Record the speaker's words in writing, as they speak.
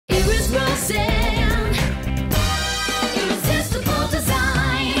Rosin. Irresistible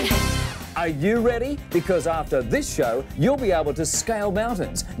design. Are you ready? Because after this show, you'll be able to scale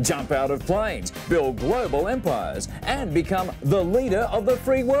mountains, jump out of planes, build global empires, and become the leader of the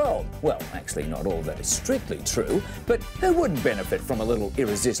free world. Well, actually, not all that is strictly true, but who wouldn't benefit from a little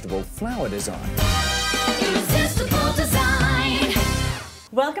irresistible flower design? Irresistible design.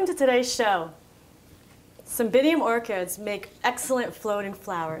 Welcome to today's show. Cymbidium orchids make excellent floating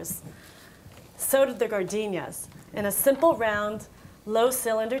flowers. So do the gardenias. In a simple round, low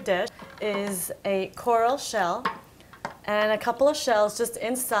cylinder dish is a coral shell and a couple of shells just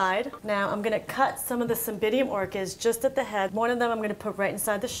inside. Now I'm going to cut some of the Cymbidium orchids just at the head. One of them I'm going to put right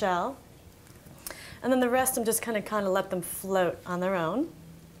inside the shell. And then the rest I'm just going to let them float on their own.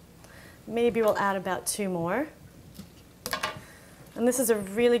 Maybe we'll add about 2 more. And this is a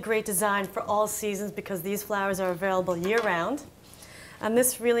really great design for all seasons because these flowers are available year-round. And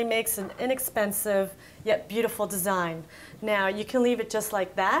this really makes an inexpensive yet beautiful design. Now you can leave it just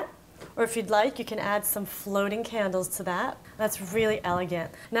like that, or if you'd like you can add some floating candles to that. That's really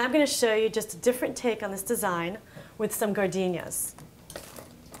elegant. Now I'm going to show you just a different take on this design with some gardenias.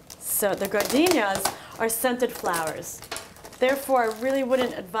 So the gardenias are scented flowers. Therefore, I really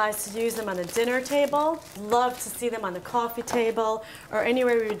wouldn't advise to use them on the dinner table. Love to see them on the coffee table or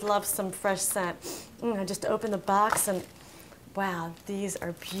anywhere where you'd love some fresh scent. I just opened the box and wow, these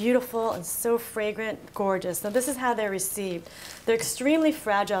are beautiful and so fragrant, gorgeous. Now this is how they're received. They're extremely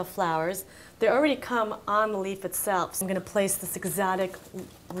fragile flowers. They already come on the leaf itself. So I'm going to place this exotic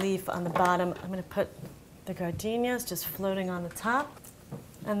leaf on the bottom. I'm going to put the gardenias just floating on the top.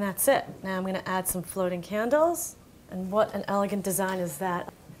 And that's it. Now I'm going to add some floating candles. And what an elegant design is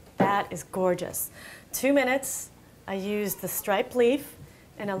that. That is gorgeous. 2 minutes, I used the striped leaf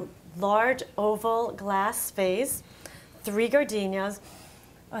in a large oval glass vase, 3 gardenias.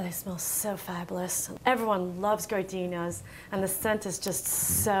 Oh, they smell so fabulous. Everyone loves gardenias, and the scent is just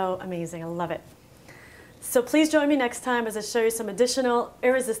so amazing. I love it. So please join me next time as I show you some additional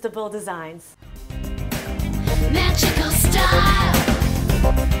irresistible designs. Magical style.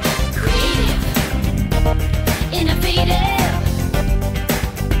 Creative. Innovative,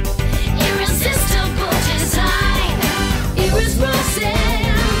 irresistible design, irresistible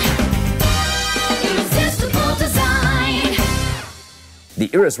design. The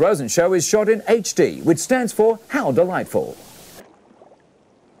Iris Rosin Show is shot in HD, which stands for How Delightful.